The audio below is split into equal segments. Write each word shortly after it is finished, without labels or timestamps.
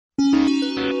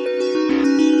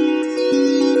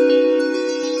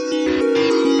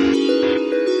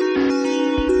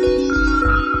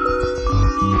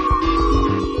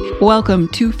Welcome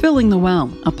to Filling the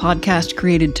Well, a podcast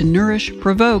created to nourish,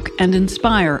 provoke, and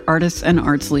inspire artists and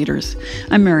arts leaders.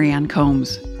 I'm Marianne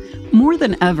Combs. More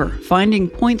than ever, finding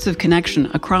points of connection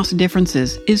across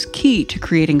differences is key to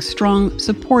creating strong,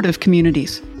 supportive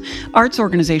communities. Arts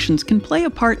organizations can play a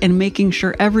part in making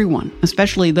sure everyone,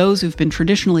 especially those who've been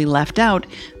traditionally left out,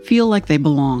 feel like they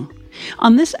belong.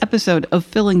 On this episode of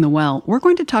Filling the Well, we're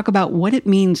going to talk about what it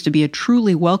means to be a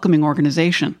truly welcoming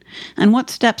organization and what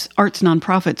steps arts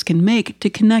nonprofits can make to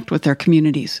connect with their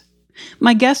communities.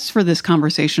 My guests for this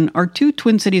conversation are two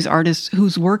Twin Cities artists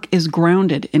whose work is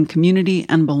grounded in community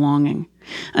and belonging.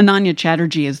 Ananya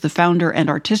Chatterjea is the founder and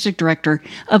artistic director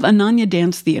of Ananya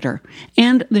Dance Theater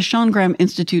and the Sean Graham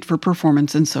Institute for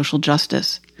Performance and Social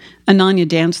Justice. Ananya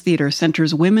Dance Theater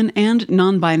centers women and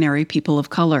non-binary people of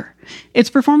color. Its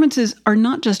performances are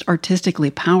not just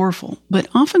artistically powerful, but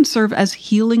often serve as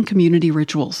healing community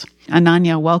rituals.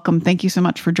 Ananya, welcome. Thank you so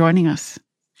much for joining us.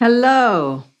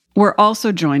 Hello. We're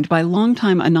also joined by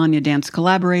longtime Ananya Dance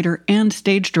collaborator and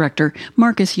stage director,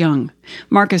 Marcus Young.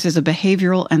 Marcus is a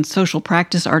behavioral and social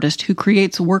practice artist who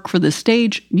creates work for the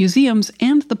stage, museums,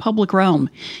 and the public realm.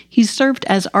 He's served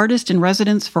as artist in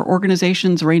residence for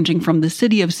organizations ranging from the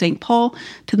City of St. Paul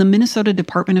to the Minnesota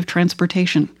Department of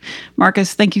Transportation.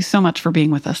 Marcus, thank you so much for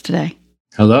being with us today.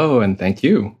 Hello, and thank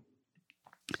you.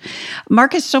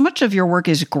 Marcus, so much of your work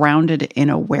is grounded in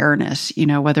awareness,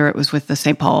 whether it was with the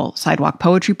St. Paul Sidewalk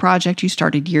Poetry Project you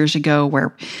started years ago,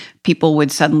 where people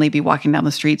would suddenly be walking down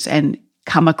the streets and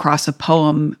come across a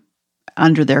poem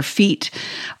under their feet,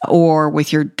 or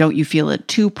with your Don't You Feel It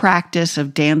Too practice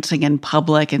of dancing in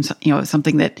public, and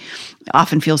something that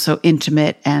often feels so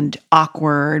intimate and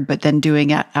awkward, but then doing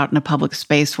it out in a public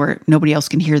space where nobody else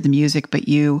can hear the music but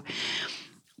you.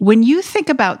 When you think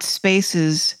about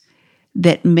spaces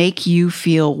that make you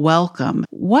feel welcome,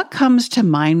 what comes to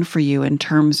mind for you in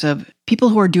terms of people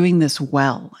who are doing this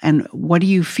well? And what do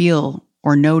you feel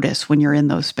or notice when you're in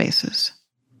those spaces?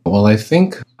 Well, I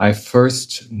think I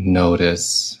first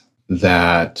notice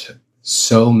that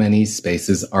so many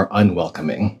spaces are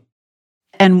unwelcoming.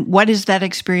 And what is that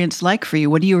experience like for you?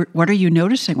 What are you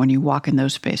noticing when you walk in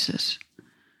those spaces?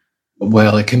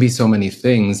 Well, it can be so many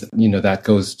things. That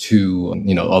goes to,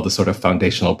 all the sort of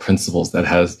foundational principles that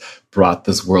has brought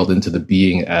this world into the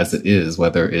being as it is,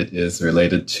 whether it is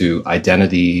related to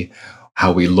identity,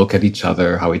 how we look at each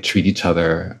other, how we treat each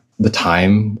other, the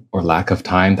time or lack of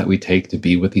time that we take to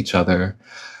be with each other.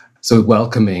 So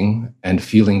welcoming and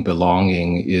feeling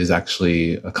belonging is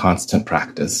actually a constant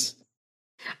practice.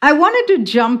 I wanted to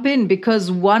jump in because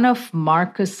one of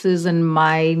Marcus's and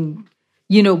mine,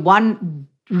 one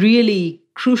really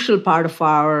crucial part of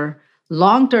our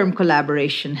long-term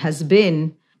collaboration has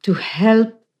been to help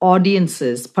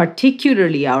audiences,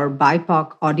 particularly our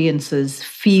BIPOC audiences,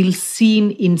 feel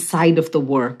seen inside of the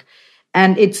work.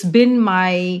 And it's been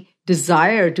my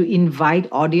desire to invite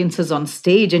audiences on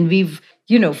stage. And we've,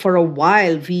 for a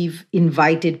while, we've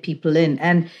invited people in.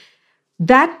 And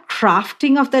that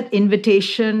crafting of that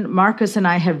invitation, Marcus and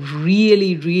I have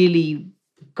really, really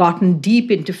gotten deep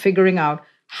into figuring out,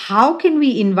 how can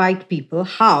we invite people?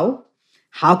 How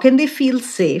can they feel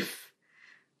safe?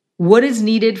 What is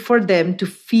needed for them to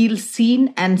feel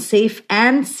seen and safe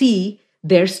and see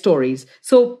their stories?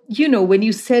 So, when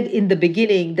you said in the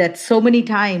beginning that so many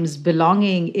times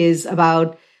belonging is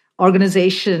about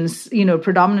organizations,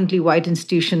 predominantly white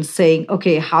institutions saying,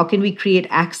 okay, how can we create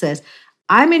access?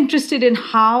 I'm interested in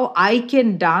how I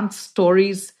can dance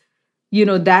stories,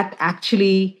 that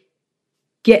actually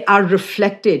are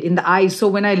reflected in the eyes. So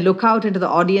when I look out into the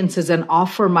audiences and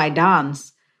offer my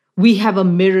dance, we have a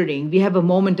mirroring. We have a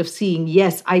moment of seeing,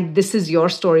 yes, this is your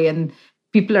story. And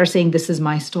people are saying, this is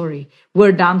my story.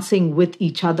 We're dancing with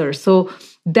each other. So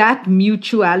that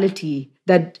mutuality,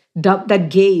 that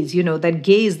gaze, that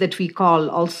gaze that we call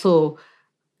also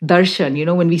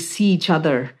darshan, when we see each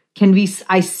other,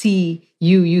 I see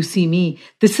you, you see me.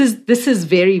 This is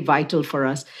very vital for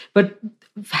us. But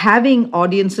having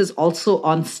audiences also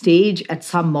on stage at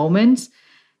some moments,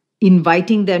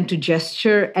 inviting them to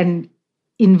gesture and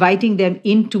inviting them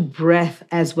into breath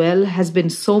as well has been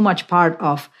so much part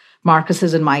of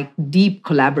Marcus's and my deep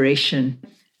collaboration.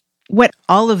 What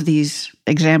all of these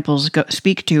examples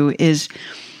speak to is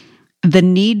the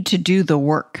need to do the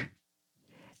work,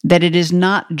 that it is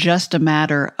not just a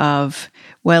matter of,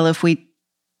 well, if we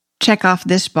check off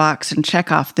this box and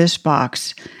check off this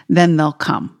box, then they'll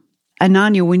come.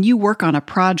 Ananya, when you work on a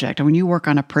project or when you work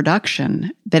on a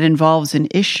production that involves an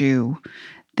issue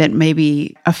that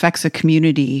maybe affects a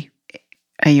community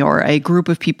or a group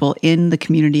of people in the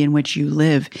community in which you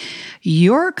live,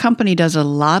 your company does a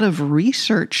lot of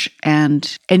research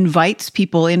and invites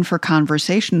people in for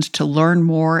conversations to learn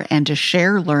more and to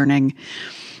share learning.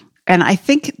 And I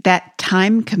think that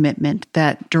time commitment,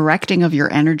 that directing of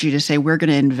your energy to say, we're going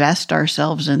to invest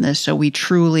ourselves in this so we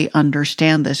truly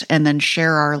understand this and then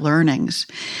share our learnings,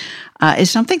 is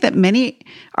something that many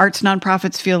arts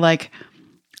nonprofits feel like,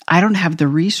 I don't have the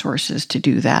resources to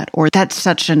do that, or that's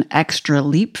such an extra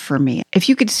leap for me. If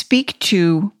you could speak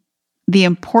to the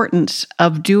importance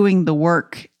of doing the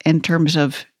work in terms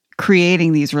of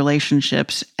creating these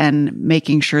relationships and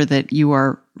making sure that you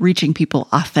are reaching people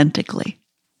authentically.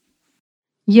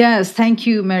 Yes, thank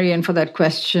you, Marianne, for that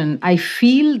question. I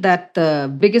feel that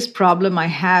the biggest problem I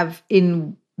have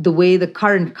in the way the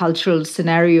current cultural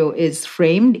scenario is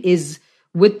framed is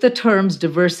with the terms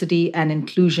diversity and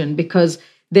inclusion, because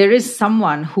there is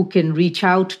someone who can reach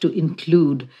out to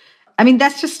include. I mean,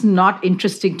 that's just not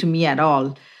interesting to me at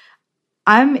all.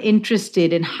 I'm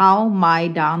interested in how my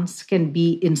dance can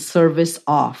be in service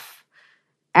of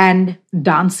and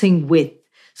dancing with.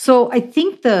 So I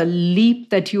think the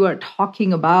leap that you are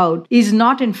talking about is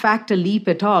not, in fact, a leap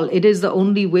at all. It is the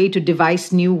only way to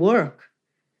devise new work.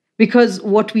 Because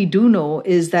what we do know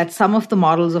is that some of the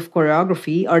models of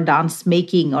choreography or dance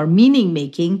making or meaning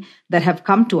making that have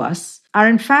come to us are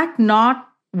in fact not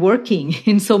working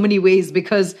in so many ways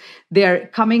because they're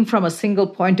coming from a single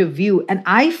point of view. And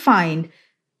I find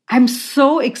I'm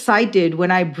so excited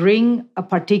when I bring a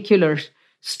particular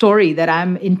story that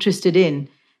I'm interested in.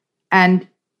 And,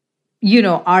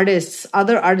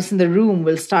 other artists in the room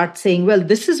will start saying, well,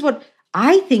 this is what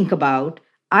I think about,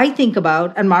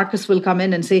 and Marcus will come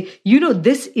in and say,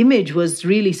 this image was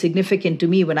really significant to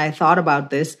me when I thought about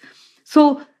this.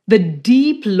 So the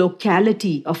deep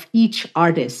locality of each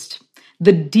artist,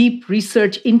 the deep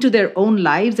research into their own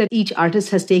lives that each artist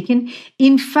has taken,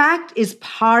 in fact, is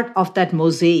part of that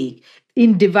mosaic.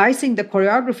 In devising the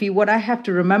choreography, what I have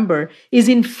to remember is,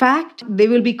 in fact, they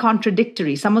will be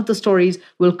contradictory. Some of the stories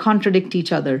will contradict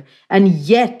each other, and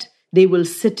yet they will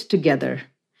sit together.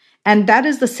 And that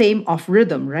is the same of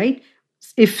rhythm, right?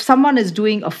 If someone is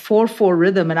doing a 4/4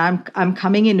 rhythm and I'm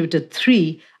coming in with a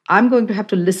 3, I'm going to have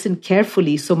to listen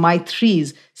carefully so my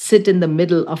 3s sit in the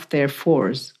middle of their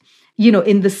 4s.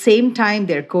 In the same time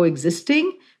they're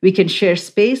coexisting, we can share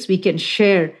space, we can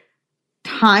share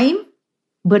time,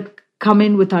 but come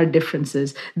in with our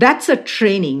differences. That's a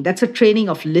training. That's a training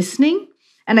of listening.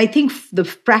 And I think the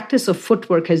practice of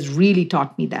footwork has really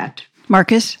taught me that.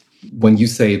 Marcus? When you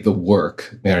say the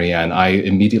work, Marianne, I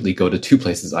immediately go to two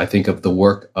places. I think of the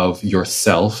work of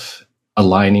yourself,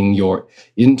 aligning your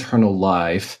internal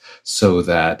life so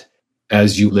that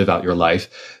as you live out your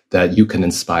life, that you can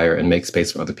inspire and make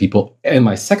space for other people. And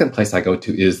my second place I go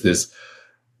to is this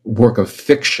work of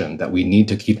fiction that we need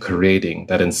to keep creating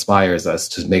that inspires us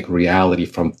to make reality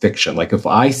from fiction. Like if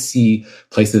I see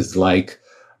places like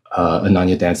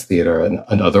Ananya Dance Theater and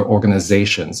other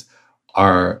organizations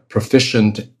are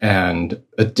proficient and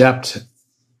adept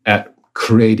at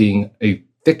creating a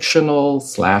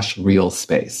fictional/real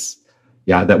space.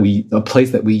 Yeah, a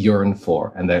place that we yearn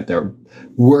for, and that they're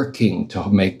working to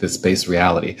make this space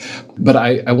reality. But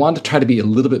I want to try to be a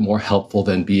little bit more helpful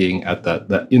than being at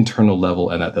the internal level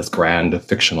and at this grand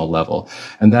fictional level.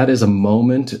 And that is a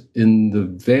moment in the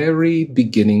very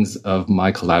beginnings of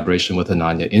my collaboration with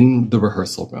Ananya in the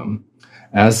rehearsal room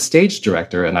as stage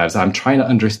director, and as I'm trying to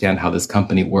understand how this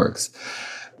company works.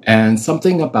 And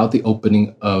something about the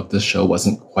opening of the show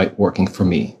wasn't quite working for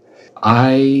me.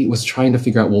 I was trying to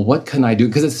figure out, well, what can I do?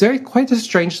 Because it's quite a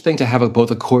strange thing to have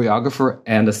both a choreographer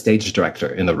and a stage director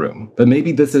in the room. But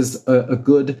maybe this is a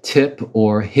good tip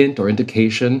or hint or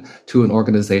indication to an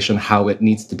organization how it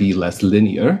needs to be less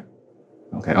linear.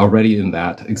 Okay, already in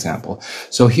that example.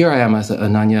 So here I am as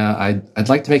Ananya. I'd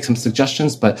like to make some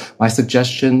suggestions, but my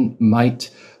suggestion might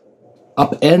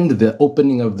upend the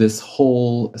opening of this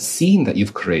whole scene that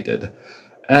you've created.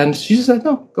 And she just said,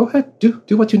 no, go ahead, do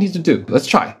what you need to do. Let's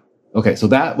try. Okay, so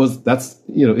that's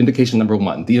indication number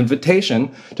one. The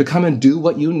invitation to come and do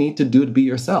what you need to do to be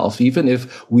yourself, even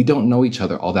if we don't know each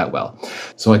other all that well.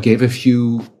 So I gave a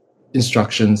few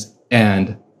instructions,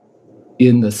 and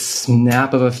in the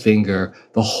snap of a finger,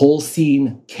 the whole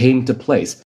scene came to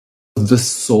place. The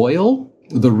soil,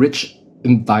 the rich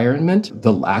environment,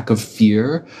 the lack of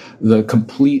fear, the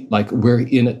complete, we're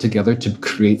in it together to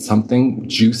create something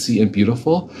juicy and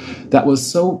beautiful, that was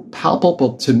so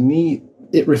palpable to me.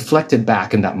 It reflected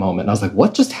back in that moment. I was like,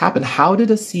 what just happened? How did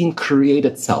a scene create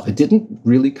itself? It didn't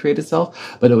really create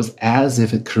itself, but it was as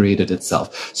if it created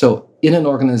itself. So in an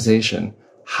organization,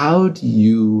 how do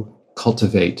you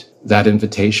cultivate that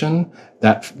invitation,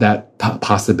 that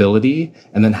possibility,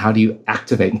 and then how do you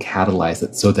activate and catalyze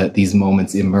it so that these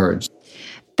moments emerge?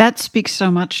 That speaks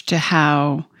so much to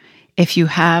how, if you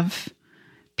have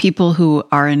people who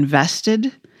are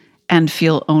invested and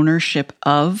feel ownership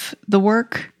of the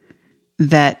work,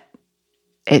 that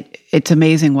it's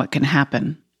amazing what can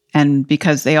happen. And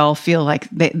because they all feel like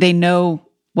they know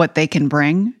what they can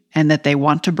bring and that they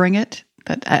want to bring it.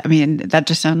 That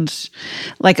just sounds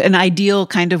like an ideal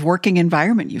kind of working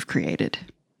environment you've created.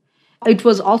 It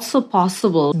was also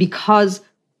possible because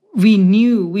we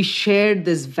knew we shared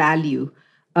this value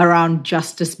around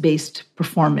justice-based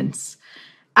performance.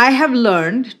 I have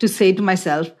learned to say to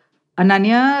myself,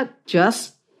 Ananya,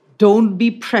 just don't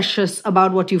be precious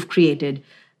about what you've created.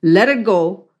 Let it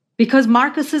go. Because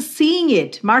Marcus is seeing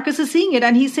it.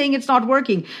 And he's saying it's not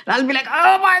working. And I'll be like,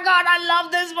 oh my God, I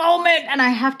love this moment. And I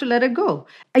have to let it go.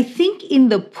 I think in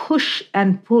the push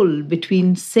and pull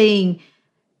between saying,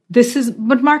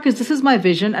 but Marcus, this is my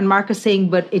vision. And Marcus saying,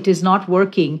 but it is not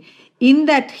working. In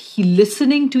that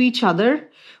listening to each other,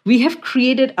 we have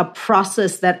created a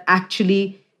process that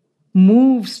actually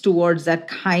moves towards that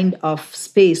kind of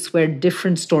space where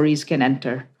different stories can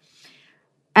enter.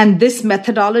 And this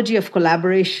methodology of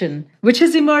collaboration, which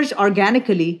has emerged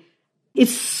organically,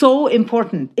 is so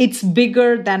important. It's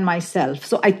bigger than myself.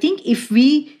 So I think if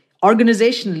we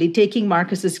organizationally, taking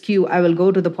Marcus's cue, I will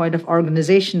go to the point of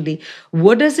organizationally,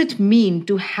 what does it mean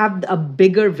to have a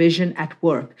bigger vision at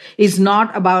work? It's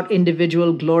not about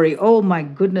individual glory. Oh my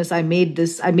goodness, I made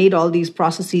this. I made all these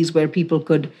processes where people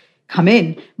could come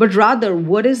in. But rather,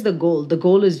 what is the goal? The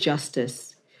goal is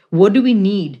justice. What do we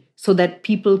need so that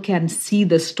people can see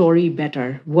the story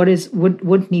better?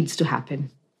 What needs to happen?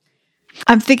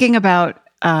 I'm thinking about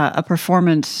a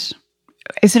performance.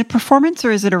 Is it a performance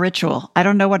or is it a ritual? I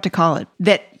don't know what to call it.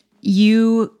 That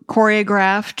you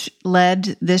choreographed,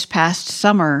 led this past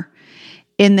summer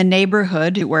in the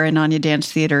neighborhood where Ananya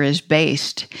Dance Theater is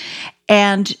based.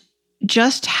 And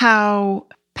just how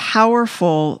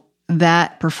powerful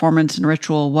that performance and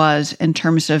ritual was in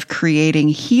terms of creating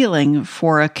healing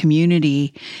for a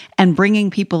community and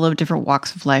bringing people of different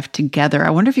walks of life together. I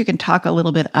wonder if you can talk a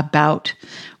little bit about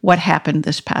what happened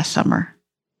this past summer.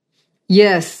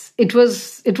 Yes, it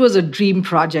was a dream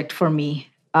project for me.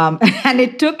 And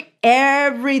it took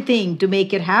everything to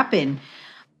make it happen.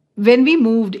 When we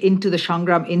moved into the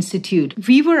Shangram Institute,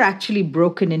 we were actually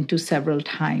broken into several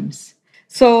times.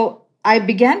 So I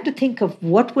began to think of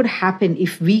what would happen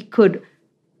if we could,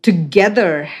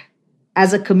 together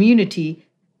as a community,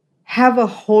 have a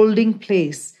holding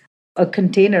place, a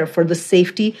container for the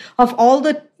safety of all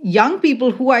the young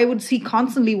people who I would see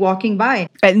constantly walking by.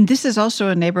 And this is also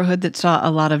a neighborhood that saw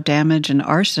a lot of damage and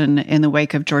arson in the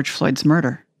wake of George Floyd's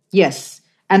murder. Yes.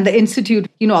 And the Institute,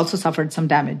 also suffered some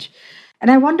damage. And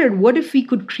I wondered, what if we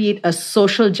could create a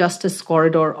social justice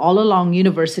corridor all along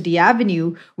University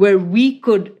Avenue where we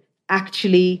could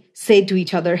actually say to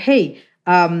each other, hey,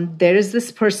 there is this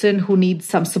person who needs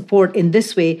some support in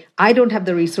this way. I don't have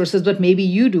the resources, but maybe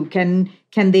you do. Can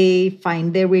they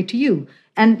find their way to you?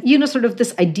 And, sort of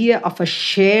this idea of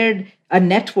a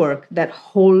network that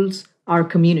holds our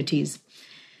communities.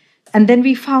 And then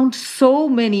we found so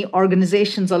many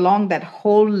organizations along that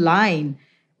whole line.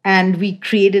 And we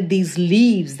created these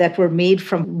leaves that were made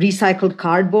from recycled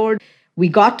cardboard. We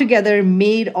got together,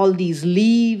 made all these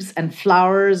leaves and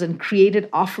flowers and created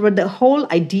offer. The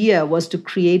whole idea was to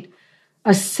create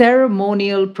a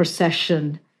ceremonial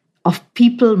procession of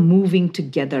people moving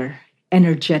together,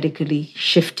 energetically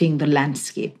shifting the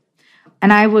landscape.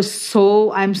 And I'm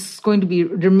going to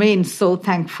remain so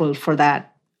thankful for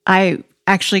that. I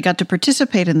actually got to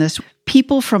participate in this.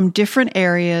 People from different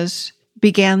areas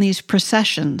began these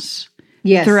processions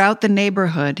throughout the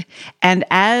neighborhood. And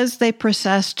as they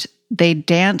processed, they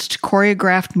danced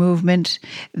choreographed movement.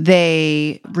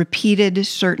 They repeated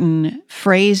certain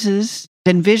phrases,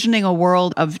 envisioning a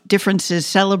world of differences,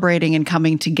 celebrating and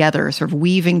coming together, sort of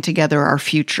weaving together our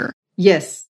future.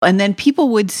 Yes. And then people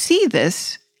would see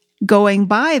this going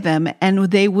by them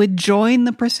and they would join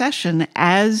the procession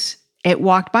as it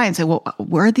walked by and say, well,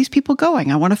 where are these people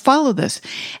going? I want to follow this.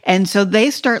 And so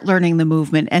they start learning the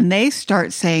movement and they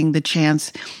start saying the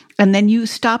chants. And then you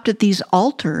stopped at these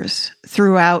altars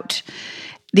throughout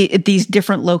these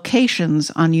different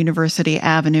locations on University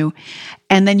Avenue.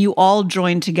 And then you all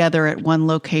joined together at one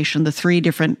location, the three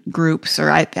different groups, or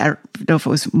I don't know if it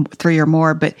was three or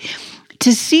more, but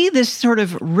to see this sort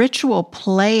of ritual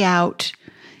play out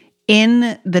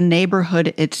in the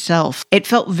neighborhood itself, it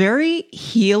felt very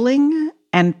healing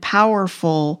and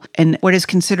powerful in what is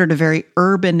considered a very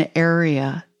urban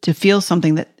area to feel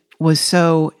something that was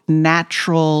so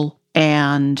natural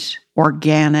and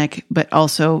organic, but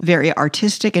also very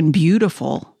artistic and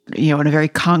beautiful, in a very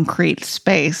concrete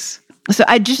space. So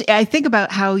I think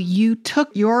about how you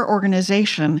took your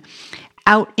organization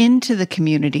out into the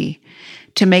community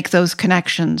to make those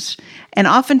connections. And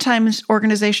oftentimes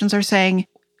organizations are saying,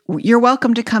 you're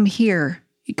welcome to come here.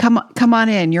 Come on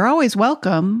in. You're always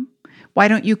welcome. Why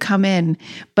don't you come in?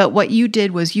 But what you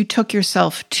did was you took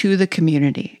yourself to the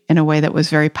community in a way that was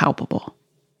very palpable.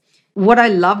 What I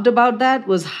loved about that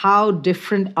was how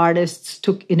different artists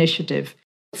took initiative.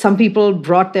 Some people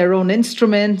brought their own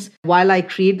instruments. While I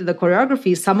created the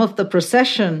choreography, some of the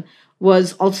procession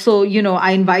was also,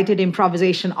 I invited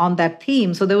improvisation on that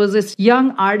theme. So there was this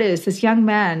young artist, this young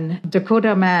man,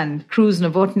 Dakota man, Cruz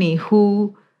Novotny,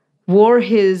 who wore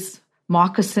his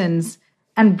moccasins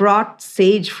and brought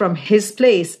sage from his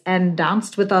place and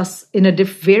danced with us in a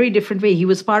very different way. He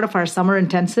was part of our summer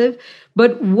intensive.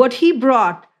 But what he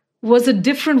brought was a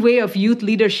different way of youth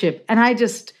leadership. And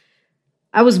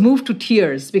I was moved to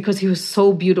tears because he was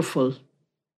so beautiful.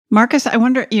 Marcus, I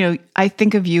wonder, I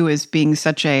think of you as being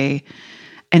such an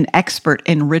expert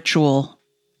in ritual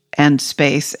and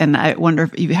space. And I wonder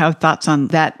if you have thoughts on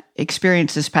that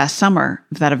experience this past summer,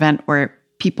 that event where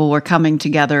people were coming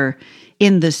together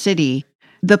in the city.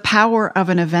 The power of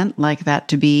an event like that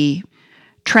to be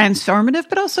transformative,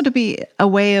 but also to be a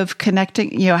way of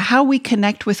connecting, how we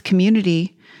connect with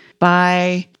community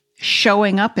by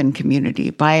showing up in community,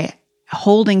 by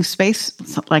holding space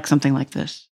like something like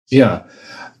this. Yeah.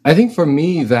 I think for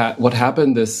me that what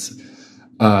happened this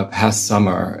past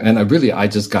summer, and I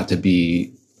just got to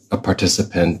be a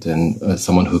participant and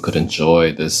someone who could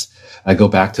enjoy this. I go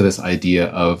back to this idea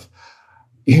of,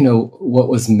 what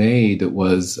was made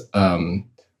was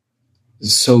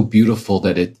so beautiful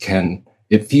that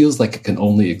it feels like it can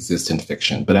only exist in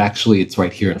fiction, but actually it's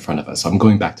right here in front of us. So I'm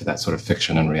going back to that sort of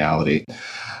fiction and reality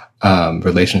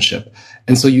relationship.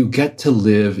 And so you get to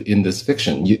live in this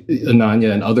fiction.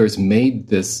 Ananya and others made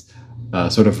this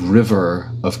sort of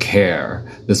river of care,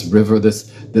 this river,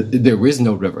 there is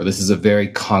no river. This is a very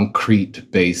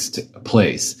concrete-based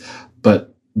place.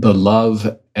 But the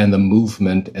love and the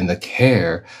movement and the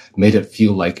care made it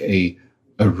feel like a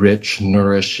rich,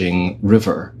 nourishing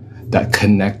river that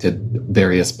connected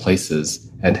various places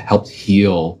and helped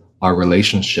heal our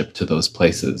relationship to those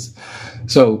places.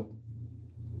 So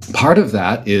part of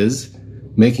that is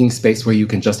making space where you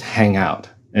can just hang out.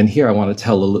 And here I want to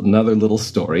tell another little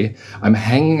story. I'm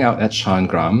hanging out at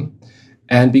Shangram,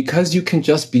 and because you can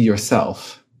just be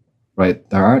yourself, right?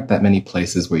 There aren't that many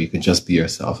places where you can just be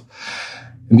yourself.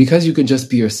 And because you can just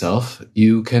be yourself,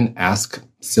 you can ask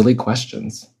silly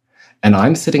questions. And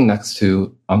I'm sitting next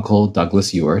to Uncle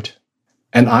Douglas Ewart,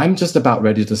 and I'm just about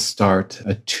ready to start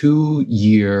a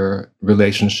 2-year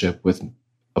relationship with,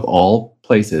 of all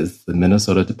places, the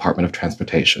Minnesota Department of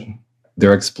Transportation.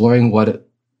 They're exploring what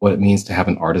it means to have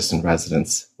an artist in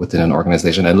residence within an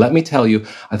organization. And let me tell you,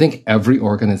 I think every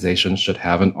organization should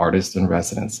have an artist in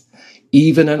residence.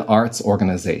 Even an arts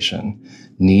organization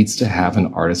needs to have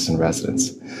an artist in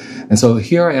residence. And so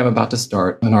here I am about to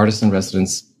start an artist in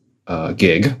residence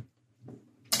gig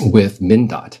with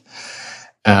MnDOT.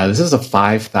 This is a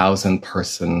 5,000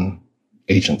 person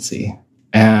agency.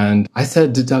 And I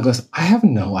said to Douglas, I have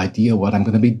no idea what I'm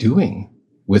going to be doing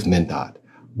with MnDOT.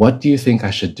 What do you think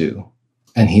I should do?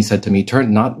 And he said to me,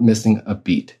 not missing a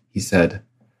beat, he said,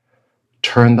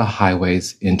 turn the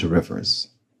highways into rivers.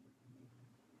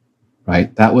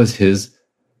 Right? That was his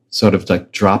sort of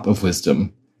like drop of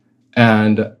wisdom.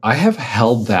 And I have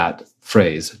held that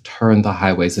phrase, turn the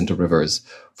highways into rivers,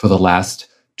 for the last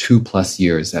 2+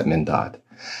 years at MnDOT.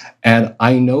 And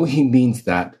I know he means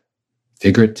that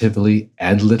figuratively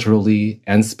and literally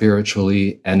and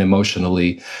spiritually and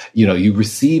emotionally. You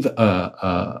receive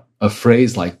a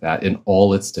phrase like that in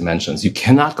all its dimensions. You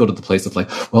cannot go to the place of like,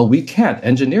 well, we can't,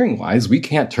 engineering wise, we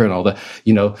can't turn all the,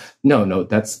 no,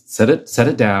 that's set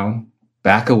it down,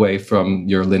 back away from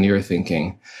your linear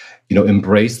thinking,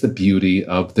 embrace the beauty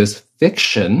of this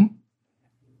fiction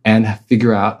and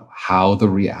figure out how the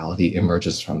reality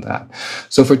emerges from that.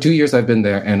 So for 2 years I've been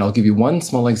there, and I'll give you one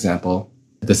small example.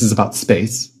 This is about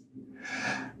space.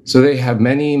 So they have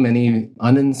many, many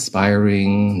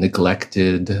uninspiring,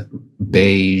 neglected,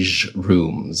 beige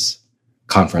rooms,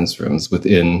 conference rooms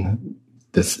within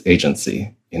this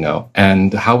agency,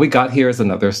 and how we got here is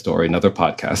another story, another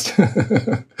podcast.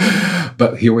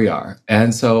 But here we are.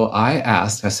 And so I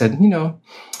said,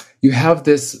 you have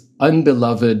this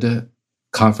unbeloved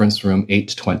conference room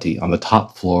 820 on the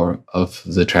top floor of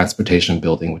the transportation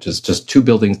building, which is just 2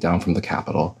 buildings down from the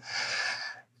Capitol.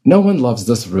 No one loves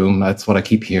this room. That's what I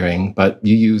keep hearing, but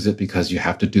you use it because you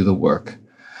have to do the work.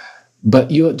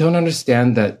 But you don't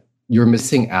understand that you're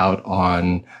missing out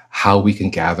on how we can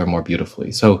gather more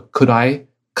beautifully. So could I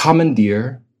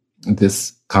commandeer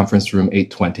this conference room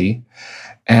 820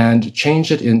 and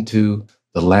change it into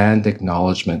the land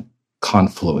acknowledgement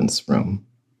confluence room?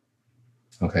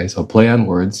 Okay, so play on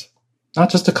words,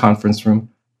 not just a conference room,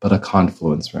 but a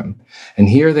confluence room. And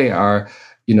here they are,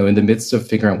 in the midst of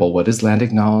figuring out, well, what is land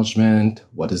acknowledgement?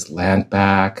 What is land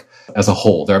back? As a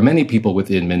whole, there are many people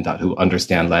within MnDOT who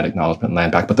understand land acknowledgement and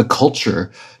land back, but the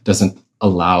culture doesn't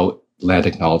allow land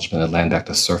acknowledgement and land back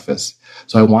to surface.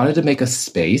 So I wanted to make a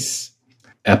space,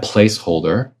 a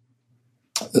placeholder,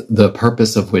 the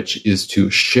purpose of which is to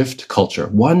shift culture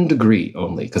 1 degree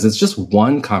only, because it's just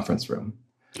one conference room.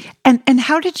 And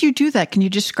how did you do that? Can you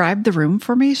describe the room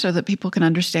for me so that people can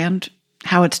understand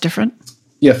how it's different?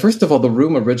 Yeah, first of all, the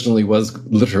room originally was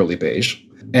literally beige,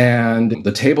 and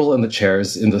the table and the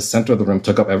chairs in the center of the room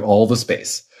took up all the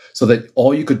space, so that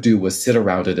all you could do was sit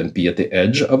around it and be at the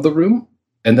edge of the room.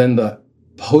 And then the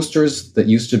posters that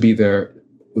used to be there,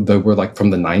 they were like from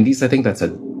the 90s, I think, that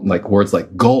said like words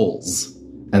like goals,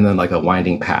 and then like a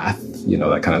winding path,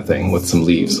 that kind of thing with some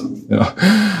leaves.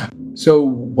 So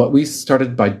what we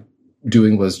started by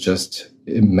doing was just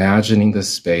imagining the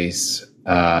space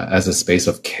as a space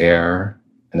of care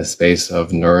and a space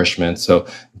of nourishment. So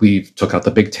we took out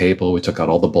the big table, we took out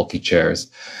all the bulky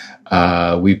chairs.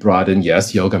 We brought in,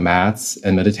 yes, yoga mats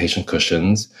and meditation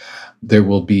cushions. There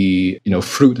will be,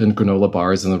 fruit and granola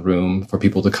bars in the room for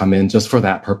people to come in just for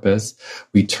that purpose.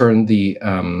 We turned the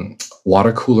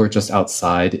water cooler just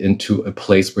outside into a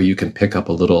place where you can pick up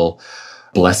a little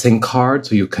blessing card,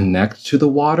 so you connect to the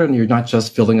water and you're not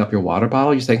just filling up your water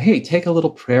bottle. You're saying, hey, take a little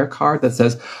prayer card that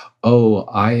says, oh,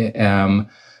 I am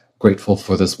grateful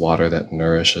for this water that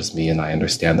nourishes me, and I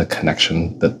understand the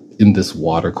connection that in this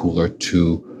water cooler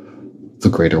to the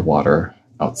greater water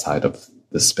outside of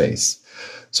the space.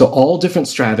 So all different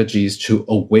strategies to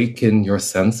awaken your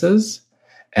senses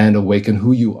and awaken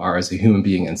who you are as a human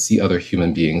being and see other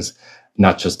human beings,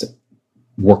 not just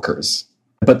workers.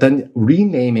 But then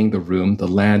renaming the room the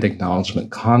Land Acknowledgement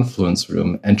Confluence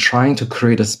Room and trying to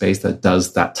create a space that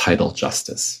does that title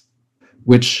justice,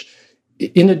 which,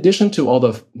 in addition to all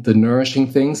the nourishing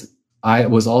things, I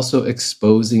was also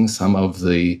exposing some of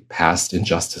the past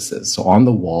injustices. So on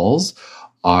the walls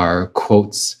are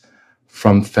quotes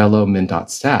from fellow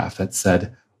MnDOT staff that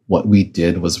said, what we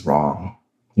did was wrong.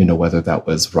 Whether that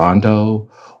was Rondo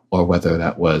or whether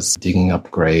that was digging up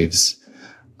graves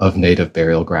of native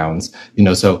burial grounds,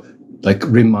 so like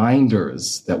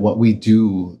reminders that what we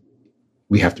do,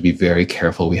 we have to be very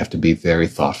careful. We have to be very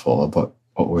thoughtful about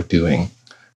what we're doing.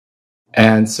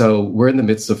 And so we're in the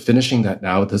midst of finishing that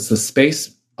now. The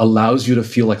space allows you to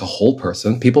feel like a whole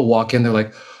person. People walk in, they're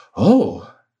like,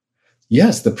 oh,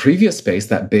 yes, the previous space,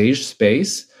 that beige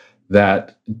space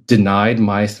that denied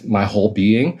my whole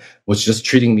being, was just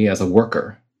treating me as a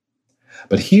worker.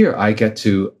 But here I get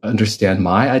to understand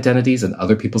my identities and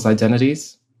other people's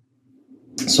identities.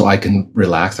 So I can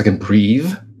relax, I can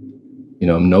breathe.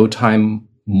 No time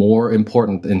more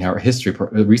important in our history,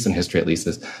 recent history at least,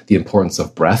 is the importance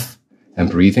of breath and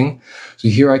breathing. So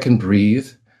here I can breathe,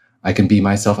 I can be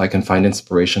myself, I can find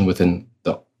inspiration within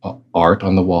the art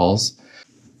on the walls.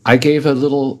 I gave a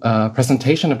little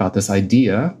presentation about this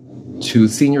idea to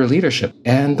senior leadership,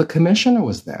 and the commissioner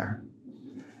was there.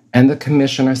 And the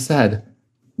commissioner said,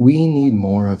 we need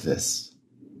more of this.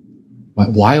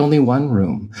 Why only one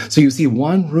room? So you see,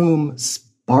 one room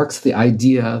sparks the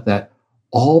idea that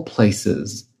all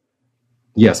places,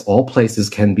 yes, all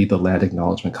places can be the Land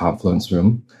Acknowledgement Confluence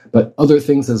Room, but other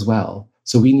things as well.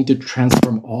 So we need to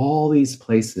transform all these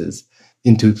places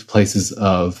into places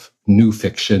of new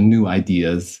fiction, new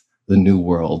ideas, the new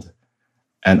world.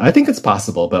 And I think it's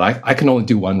possible, but I can only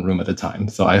do one room at a time.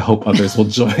 So I hope others will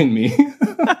join me.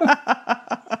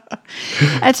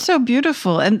 That's so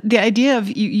beautiful. And the idea of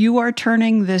you are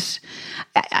turning this,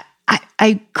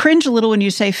 I cringe a little when you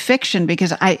say fiction,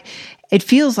 because it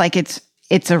feels like it's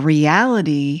a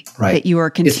reality, right, that you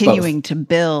are continuing to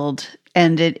build.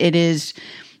 And it is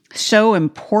so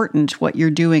important what you're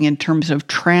doing in terms of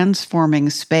transforming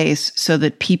space so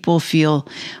that people feel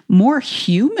more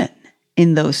human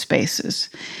in those spaces.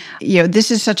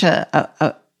 This is such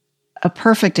a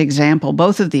perfect example,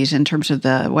 both of these, in terms of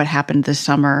what happened this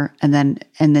summer and then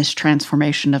in this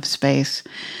transformation of space.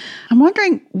 I'm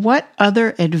wondering what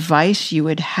other advice you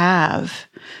would have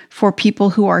for people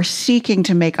who are seeking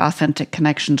to make authentic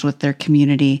connections with their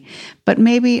community, but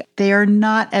maybe they are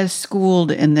not as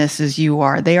schooled in this as you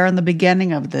are. They are in the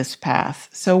beginning of this path.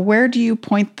 So where do you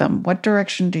point them? What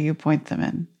direction do you point them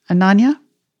in? Ananya?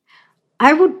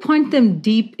 I would point them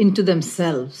deep into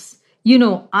themselves.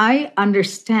 I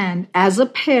understand as a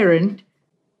parent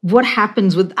what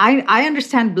happens with I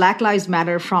understand Black Lives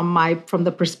Matter from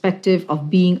the perspective of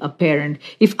being a parent.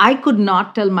 If I could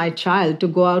not tell my child to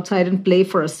go outside and play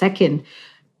for a second,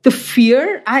 the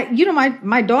fear,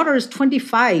 my daughter is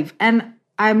 25 and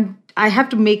I have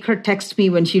to make her text me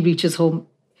when she reaches home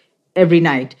every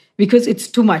night because it's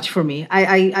too much for me.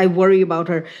 I worry about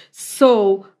her.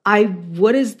 So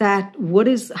what is that?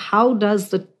 How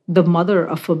does the mother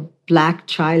of a Black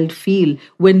child feel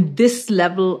when this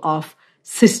level of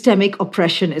systemic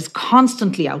oppression is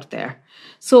constantly out there?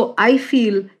 So I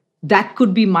feel that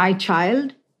could be my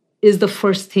child is the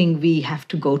first thing we have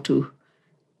to go to,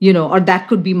 or that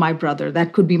could be my brother,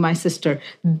 that could be my sister.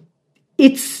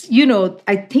 It's,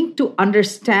 I think to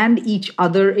understand each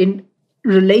other in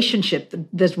relationship,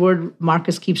 this word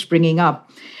Marcus keeps bringing up,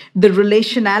 the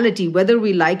relationality, whether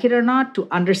we like it or not, to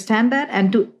understand that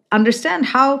and to understand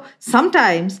how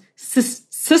sometimes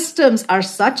systems are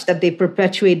such that they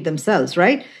perpetuate themselves,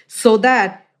 right? So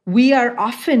that we are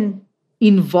often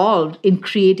involved in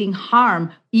creating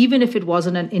harm, even if it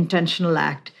wasn't an intentional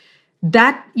act.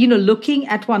 That, looking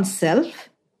at oneself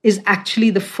is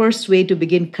actually the first way to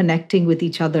begin connecting with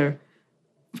each other.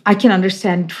 I can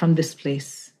understand from this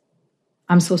place.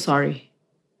 I'm so sorry.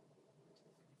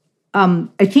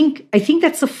 I think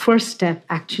that's the first step,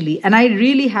 actually. And I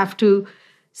really have to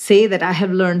say that I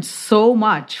have learned so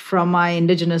much from my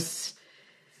Indigenous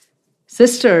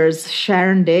sisters,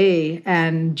 Sharon Day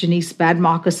and Janice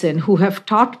Badmoccasin, who have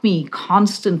taught me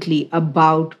constantly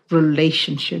about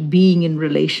relationship, being in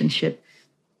relationship,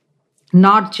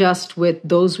 not just with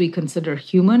those we consider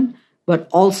human, but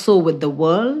also with the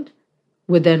world,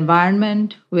 with the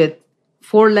environment, with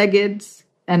four-leggeds,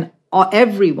 and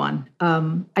everyone.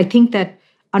 I think that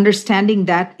understanding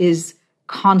that is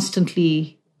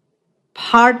constantly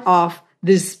part of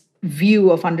this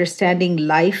view of understanding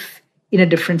life in a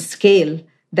different scale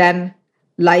than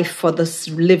life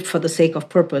lived for the sake of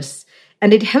purpose.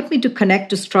 And it helped me to connect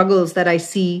to struggles that I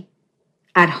see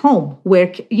at home,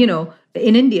 where,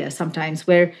 in India sometimes,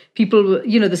 where people,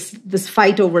 this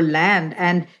fight over land,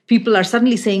 and people are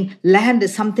suddenly saying land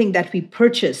is something that we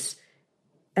purchase.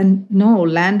 And no,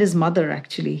 land is mother,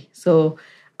 actually. So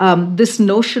this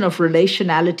notion of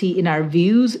relationality in our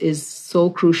views is so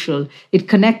crucial. It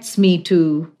connects me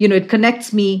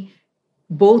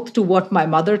both to what my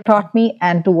mother taught me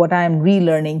and to what I'm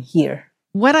relearning here.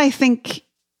 What I think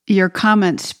your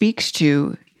comment speaks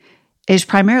to is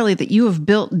primarily that you have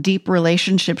built deep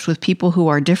relationships with people who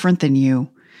are different than you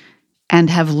and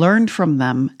have learned from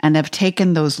them and have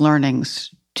taken those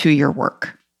learnings to your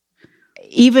work.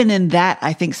 Even in that,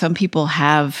 I think some people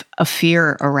have a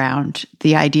fear around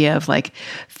the idea of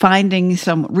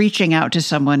reaching out to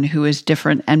someone who is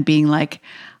different and being like,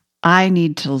 I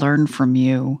need to learn from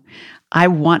you. I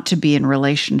want to be in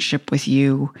relationship with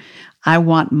you. I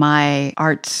want my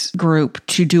arts group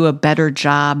to do a better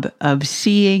job of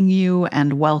seeing you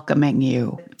and welcoming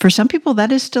you. For some people,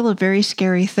 that is still a very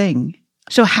scary thing.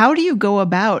 So how do you go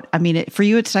about, for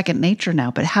you, it's second nature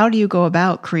now, but how do you go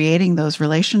about creating those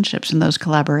relationships and those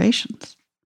collaborations?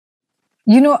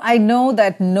 I know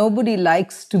that nobody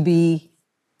likes to be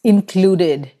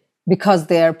included because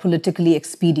they are politically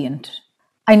expedient.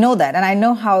 I know that, and I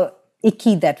know how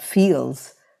icky that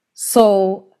feels.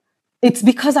 So it's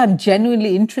because I'm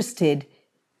genuinely interested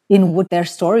in what their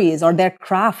story is or their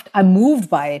craft. I'm moved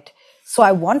by it. So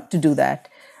I want to do that.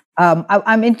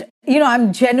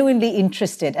 I'm genuinely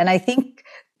interested. And I think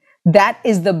that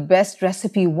is the best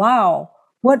recipe. Wow.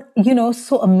 What,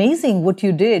 so amazing what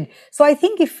you did. So I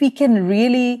think if we can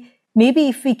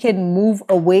move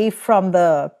away from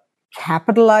the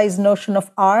capitalized notion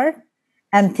of art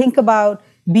and think about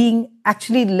I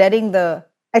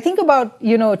think about,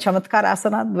 Chamatkar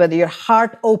Asana, whether your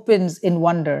heart opens in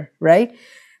wonder, right?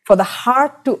 For the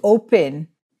heart to open,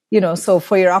 so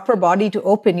for your upper body to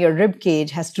open, your rib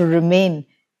cage has to remain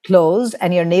closed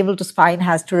and your navel to spine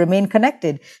has to remain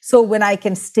connected. So when I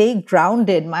can stay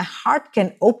grounded, my heart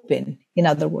can open, in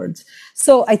other words.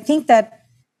 So I think that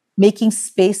making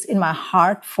space in my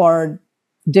heart for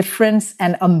difference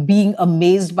and being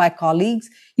amazed by colleagues,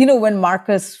 when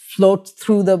Marcus floats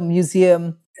through the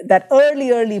museum, that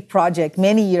early project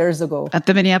many years ago. At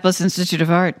the Minneapolis Institute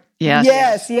of Art. Yes.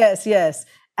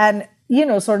 And,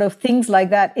 sort of things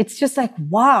like that. It's just like,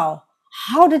 wow,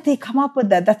 how did they come up with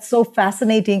that? That's so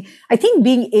fascinating. I think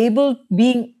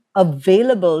being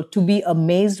available to be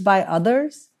amazed by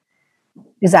others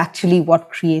is actually what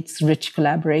creates rich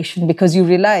collaboration, because you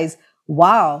realize,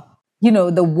 wow,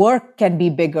 the work can be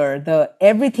bigger,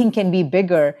 everything can be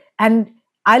bigger. And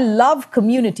I love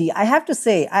community. I have to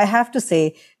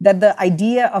say that the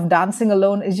idea of dancing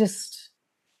alone is just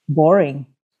boring.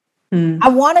 I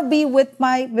want to be with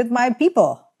my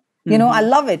people. You know, I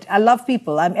love it. I love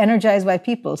people. I'm energized by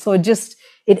people. So it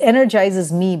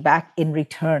energizes me back in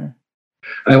return.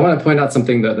 I want to point out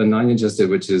something that Ananya just did,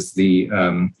 which is the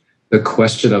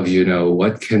question of,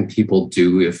 what can people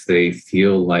do if they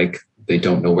feel like they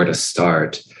don't know where to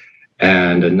start?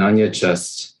 And Ananya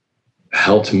just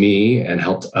helped me and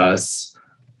helped us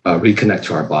reconnect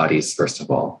to our bodies, first of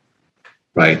all,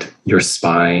 right? Your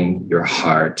spine, your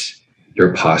heart,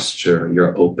 your posture,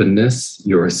 your openness,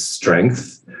 your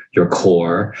strength, your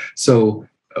core. So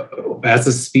as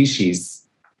a species,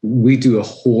 we do a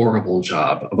horrible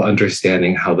job of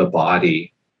understanding how the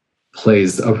body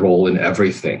plays a role in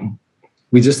everything.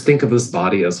 We just think of this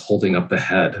body as holding up the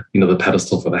head, the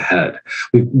pedestal for the head.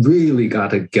 We really got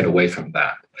to get away from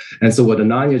that. And so what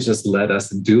Ananya just led us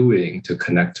doing to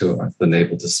connect to the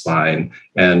navel to spine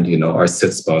and, our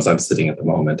sits bones, I'm sitting at the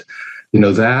moment,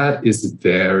 that is a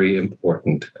very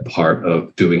important part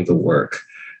of doing the work.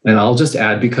 And I'll just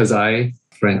add, because I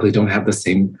frankly don't have the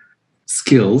same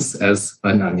skills as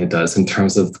Ananya does in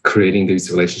terms of creating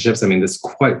these relationships. I mean, there's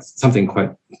something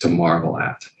quite to marvel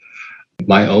at.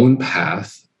 My own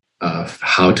path of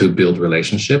how to build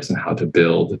relationships and how to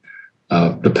build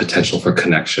the potential for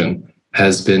connection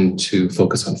has been to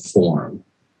focus on form.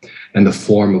 And the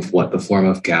form of what? The form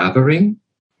of gathering,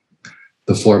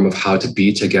 the form of how to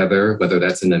be together, whether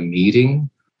that's in a meeting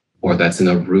or that's in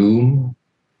a room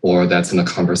or that's in a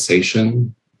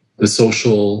conversation, the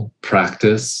social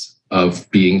practice of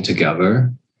being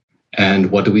together.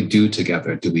 And what do we do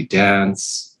together? Do we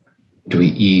dance? Do we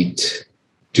eat?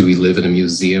 Do we live in a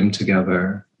museum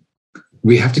together?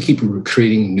 We have to keep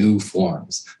creating new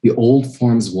forms. The old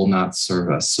forms will not serve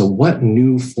us. So what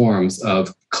new forms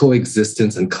of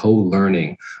coexistence and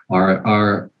co-learning are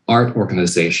our art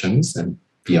organizations and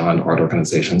beyond art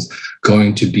organizations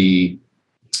going to be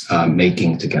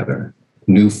making together?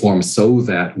 New forms so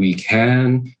that we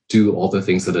can do all the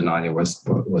things that Ananya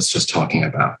was just talking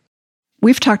about.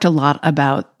 We've talked a lot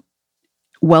about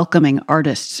welcoming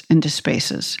artists into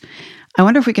spaces. I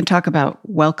wonder if we can talk about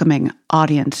welcoming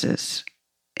audiences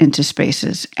into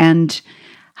spaces and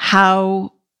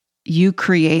how you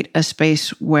create a space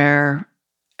where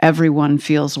everyone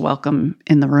feels welcome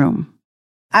in the room.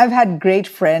 I've had great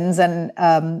friends, and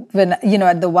when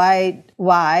at the Y,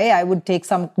 I would take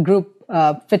some group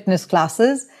fitness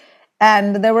classes,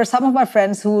 and there were some of my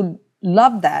friends who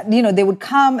loved that. They would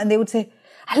come and they would say,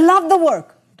 "I love the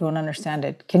work." Don't understand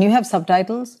it. Can you have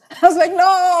subtitles? I was like,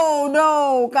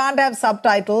 no, can't have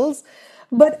subtitles.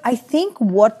 But I think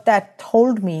what that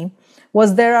told me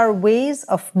was there are ways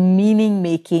of meaning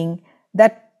making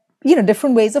that,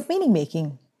 different ways of meaning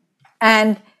making.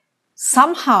 And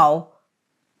somehow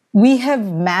we have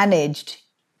managed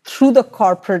through a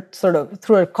corporate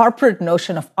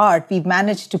notion of art, we've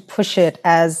managed to push it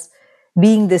as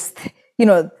being this,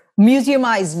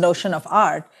 museumized notion of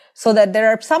art, so that there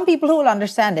are some people who will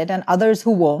understand it and others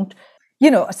who won't.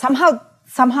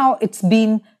 Somehow it's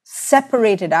been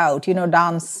separated out,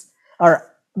 dance or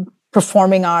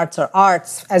performing arts or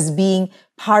arts as being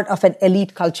part of an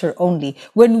elite culture only,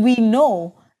 when we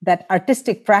know that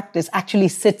artistic practice actually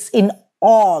sits in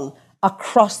all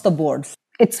across the board.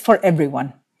 It's for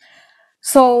everyone.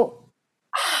 So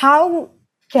how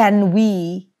can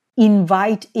we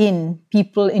invite in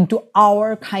people into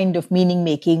our kind of meaning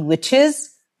making, which is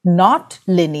not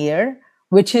linear,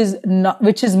 which is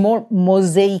more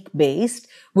mosaic based,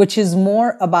 which is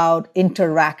more about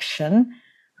interaction?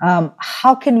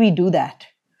 How can we do that?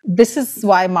 This is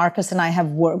why Marcus and I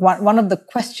have worked. One of the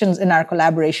questions in our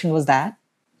collaboration was that.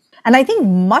 And I think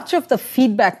much of the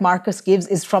feedback Marcus gives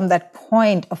is from that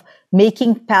point of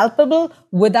making palpable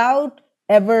without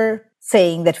ever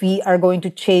saying that we are going to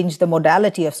change the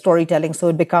modality of storytelling so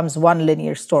it becomes one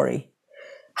linear story.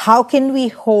 How can we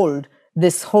hold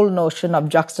this whole notion of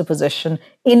juxtaposition,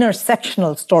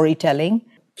 intersectional storytelling,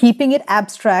 keeping it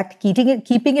abstract,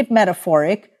 keeping it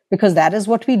metaphoric, because that is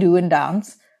what we do in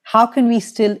dance? How can we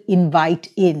still invite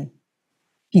in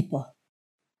people?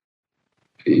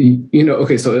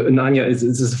 Okay, so Ananya,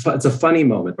 it's a funny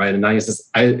moment, right? Ananya says,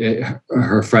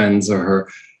 her friends or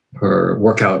her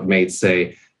workout mates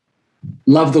say,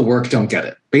 "Love the work, don't get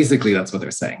it." Basically, that's what they're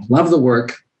saying. Love the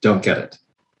work, don't get it.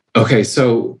 Okay,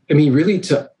 so, really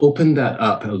to open that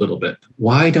up a little bit,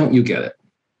 why don't you get it?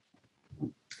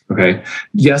 Okay,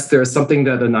 yes, there's something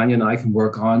that Ananya and I can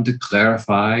work on to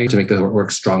clarify, to make the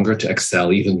work stronger, to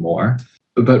excel even more.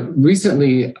 But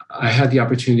recently, I had the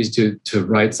opportunity to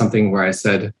write something where I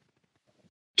said,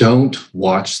 don't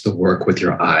watch the work with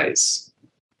your eyes.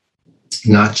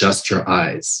 not just your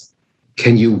eyes?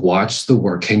 Can you watch the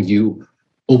work? Can you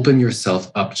open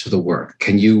yourself up to the work?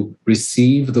 Can you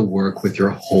receive the work with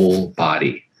your whole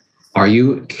body? Are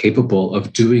you capable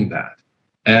of doing that?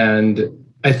 And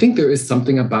I think there is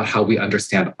something about how we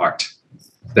understand art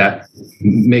that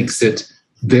makes it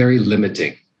very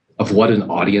limiting of what an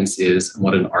audience is,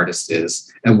 what an artist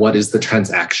is, and what is the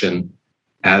transaction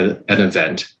at an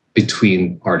event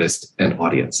between artist and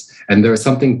audience. And there is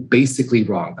something basically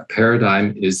wrong. The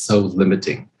paradigm is so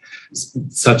limiting,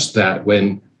 such that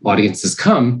when audiences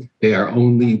come, they are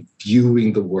only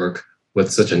viewing the work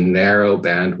with such a narrow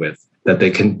bandwidth that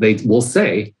they will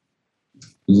say,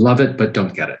 love it, but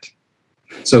don't get it.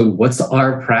 So what's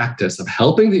our practice of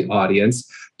helping the audience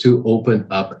to open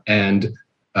up and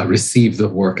receive the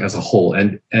work as a whole?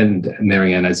 And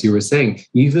Marianne, as you were saying,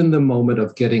 even the moment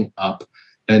of getting up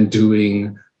and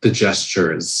doing the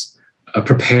gestures,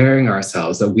 preparing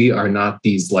ourselves that we are not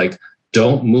these like,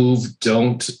 don't move,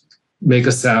 don't make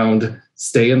a sound,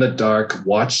 stay in the dark,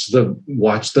 watch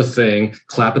the thing,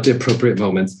 clap at the appropriate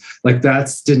moments. Like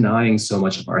that's denying so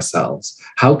much of ourselves.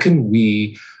 How can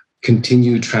we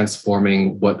continue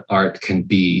transforming what art can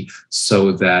be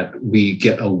so that we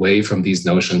get away from these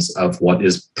notions of what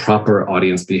is proper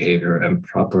audience behavior and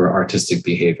proper artistic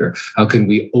behavior? How can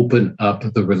we open up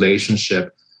the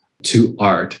relationship to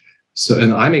art? So,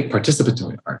 and I make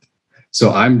participatory art.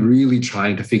 So I'm really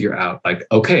trying to figure out like,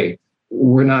 okay,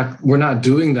 we're not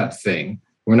doing that thing.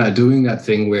 We're not doing that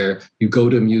thing where you go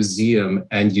to a museum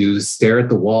and you stare at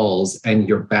the walls and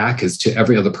your back is to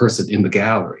every other person in the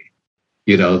gallery.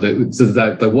 You know,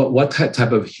 what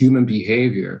type of human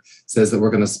behavior says that we're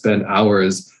going to spend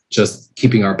hours just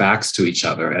keeping our backs to each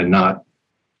other and not,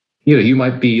 you know, you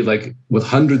might be like with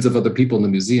hundreds of other people in the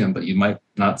museum, but you might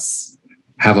not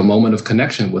have a moment of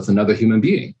connection with another human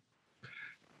being.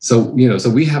 So, you know,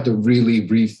 so we have to really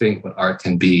rethink what art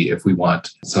can be if we want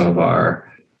some of our,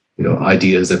 you know,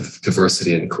 ideas of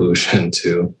diversity and inclusion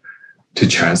to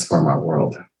transform our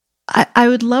world. I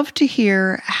would love to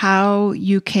hear how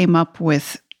you came up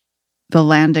with the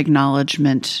land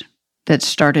acknowledgement that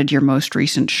started your most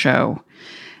recent show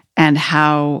and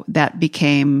how that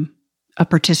became a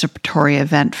participatory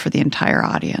event for the entire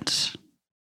audience.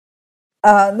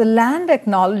 The land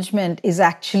acknowledgement is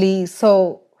actually,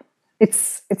 so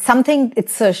it's something,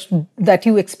 that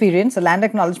you experience, a land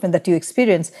acknowledgement that you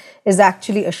experience is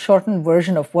actually a shortened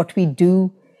version of what we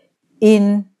do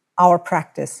in our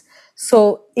practice.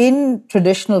 So in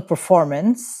traditional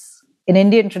performance, in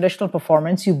Indian traditional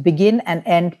performance, you begin and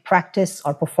end practice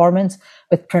or performance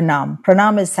with pranam.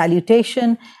 Pranam is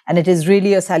salutation, and it is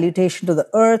really a salutation to the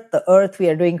earth. The earth, we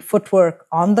are doing footwork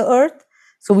on the earth.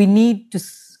 So we need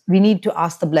to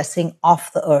ask the blessing of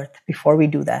the earth before we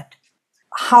do that.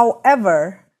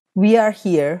 However, we are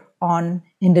here on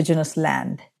indigenous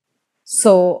land.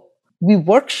 So we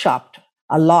workshopped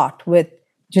a lot with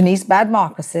Janice Bad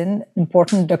Moccasin,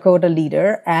 important Dakota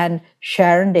leader, and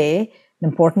Sharon Day, an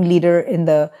important leader in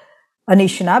the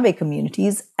Anishinaabe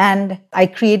communities. And I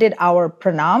created our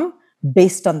pranam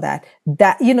based on that.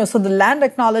 So the land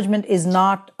acknowledgement is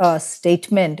not a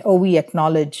statement, oh, we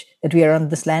acknowledge that we are on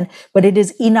this land, but it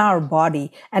is in our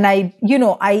body. And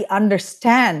I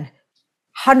understand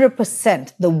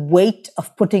 100% the weight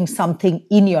of putting something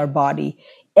in your body.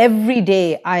 Every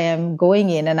day I am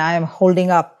going in and I am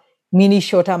holding up Mini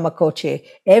Shota Makoche.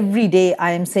 Every day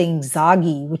I am saying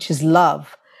Zagi, which is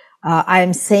love. I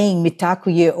am saying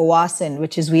Mitakuye Owasin,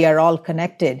 which is we are all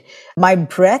connected. My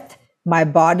breath, my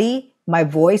body, my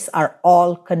voice are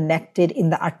all connected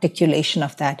in the articulation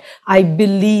of that. I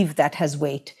believe that has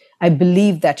weight. I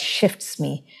believe that shifts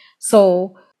me.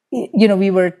 So,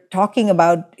 we were talking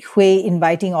about Hui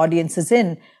inviting audiences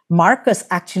in. Marcus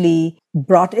actually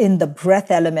brought in the breath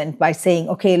element by saying,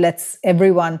 okay, let's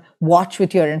everyone watch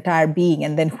with your entire being.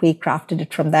 And then Hui crafted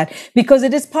it from that because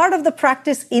it is part of the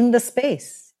practice in the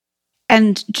space.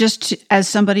 And just as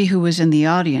somebody who was in the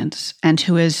audience and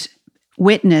who has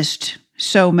witnessed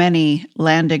so many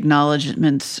land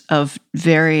acknowledgements of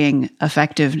varying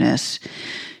effectiveness,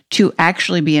 to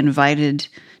actually be invited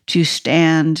to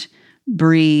stand,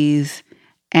 breathe,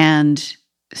 and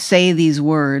say these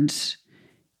words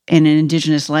in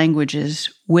indigenous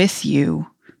languages with you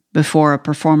before a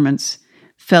performance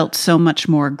felt so much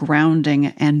more grounding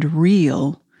and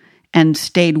real and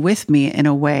stayed with me in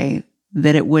a way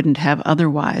that it wouldn't have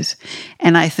otherwise.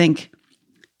 And I think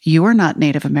you are not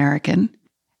Native American.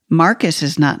 Marcus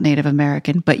is not Native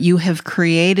American, but you have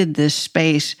created this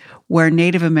space where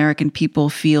Native American people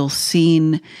feel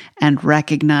seen and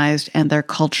recognized and their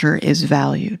culture is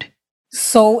valued.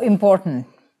 So important.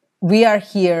 We are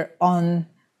here on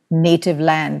native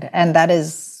land, and that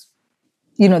is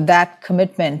that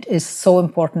commitment is so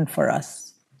important for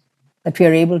us, that we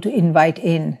are able to invite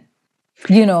in,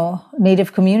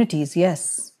 Native communities.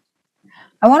 Yes.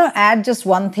 I want to add just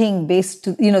one thing based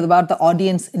to, about the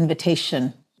audience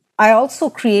invitation. I also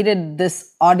created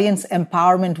this audience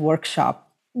empowerment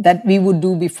workshop that we would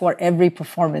do before every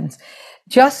performance,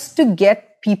 just to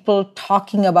get people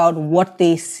talking about what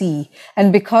they see.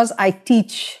 And because I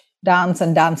teach dance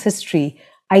and dance history,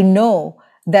 I know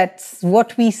that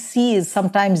what we see is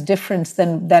sometimes different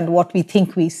than what we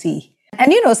think we see.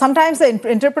 And, sometimes the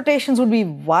interpretations would be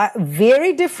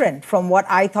very different from what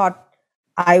I thought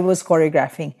I was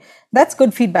choreographing. That's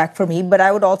good feedback for me, but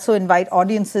I would also invite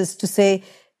audiences to say,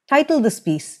 title this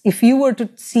piece. If you were to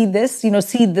see this,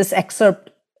 see this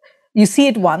excerpt, you see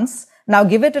it once, now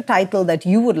give it a title that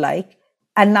you would like,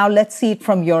 and now let's see it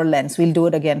from your lens. We'll do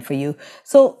it again for you.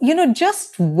 So,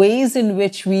 just ways in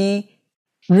which we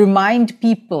remind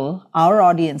people, our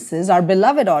audiences, our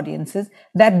beloved audiences,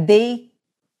 that they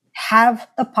have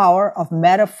the power of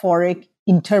metaphoric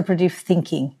interpretive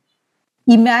thinking.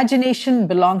 Imagination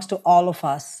belongs to all of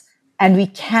us, and we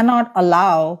cannot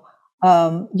allow,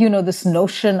 this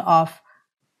notion of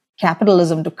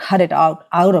capitalism to cut it out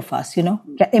of us.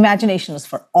 Imagination is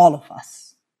for all of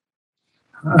us.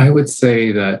 I would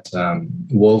say that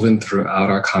woven throughout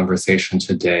our conversation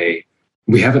today,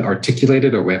 we haven't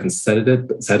articulated or we haven't said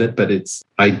it, but it's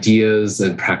ideas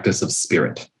and practice of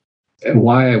spirit. And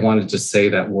why I wanted to say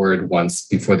that word once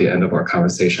before the end of our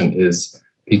conversation is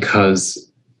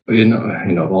because,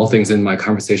 of all things in my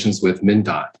conversations with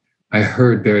Mindot, I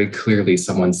heard very clearly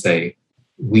someone say,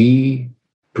 we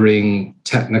bring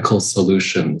technical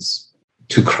solutions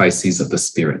to crises of the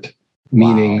spirit,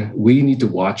 meaning we need to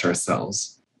watch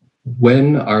ourselves.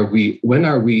 When are we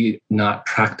not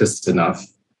practiced enough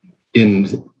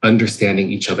in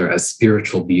understanding each other as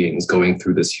spiritual beings going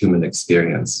through this human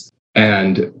experience?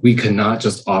 And we cannot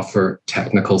just offer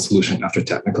technical solution after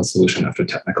technical solution after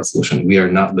technical solution. We are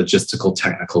not logistical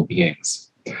technical beings.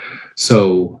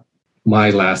 So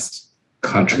my last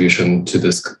contribution to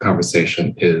this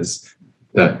conversation is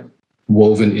that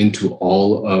woven into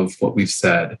all of what we've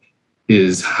said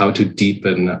is how to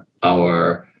deepen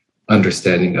our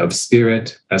understanding of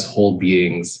spirit as whole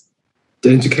beings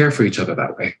and to care for each other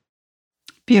that way.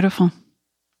 Beautiful.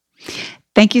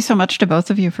 Thank you so much to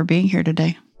both of you for being here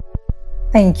today.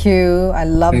 Thank you. I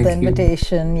love the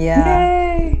invitation.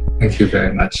 Yeah. Yay. Thank you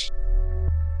very much.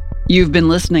 You've been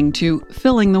listening to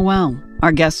Filling the Well.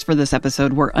 Our guests for this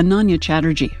episode were Ananya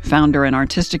Chatterjea, founder and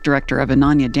artistic director of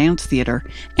Ananya Dance Theater,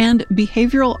 and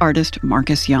behavioral artist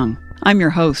Marcus Young. I'm your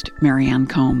host, Marianne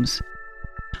Combs.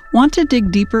 Want to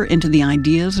dig deeper into the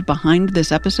ideas behind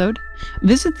this episode?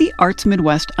 Visit the Arts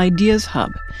Midwest Ideas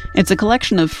Hub. It's a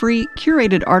collection of free,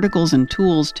 curated articles and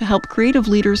tools to help creative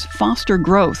leaders foster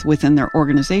growth within their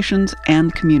organizations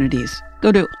and communities.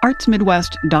 Go to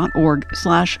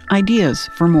artsmidwest.org/ideas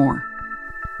for more.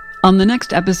 On the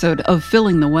next episode of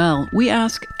Filling the Well, we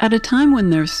ask, at a time when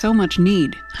there's so much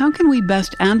need, how can we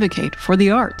best advocate for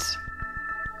the arts?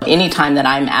 Anytime that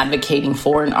I'm advocating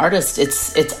for an artist,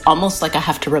 it's almost like I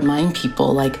have to remind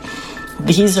people, like,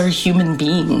 these are human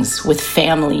beings with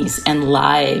families and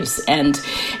lives and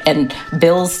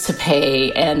bills to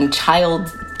pay and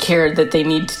child care that they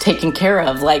need taken care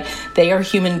of. Like, they are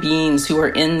human beings who are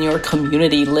in your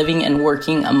community, living and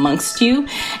working amongst you,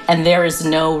 and there is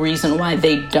no reason why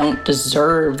they don't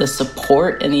deserve the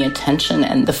support and the attention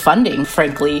and the funding,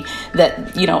 frankly,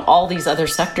 that all these other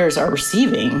sectors are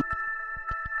receiving.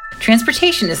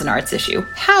 Transportation is an arts issue.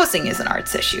 Housing is an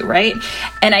arts issue, right?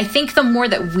 And I think the more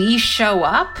that we show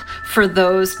up for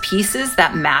those pieces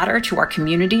that matter to our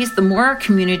communities, the more our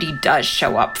community does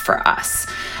show up for us.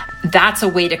 That's a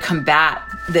way to combat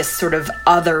this sort of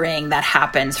othering that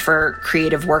happens for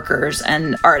creative workers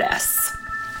and artists.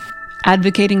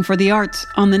 Advocating for the arts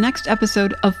on the next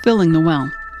episode of Filling the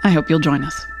Well. I hope you'll join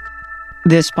us.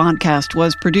 This podcast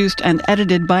was produced and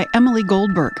edited by Emily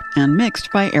Goldberg and mixed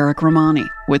by Eric Romani,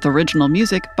 with original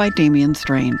music by Damian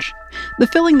Strange. The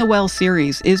Filling the Well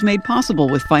series is made possible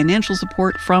with financial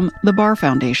support from the Barr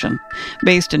Foundation.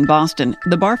 Based in Boston,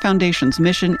 the Barr Foundation's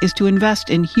mission is to invest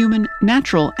in human,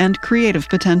 natural, and creative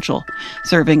potential,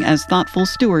 serving as thoughtful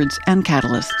stewards and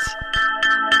catalysts.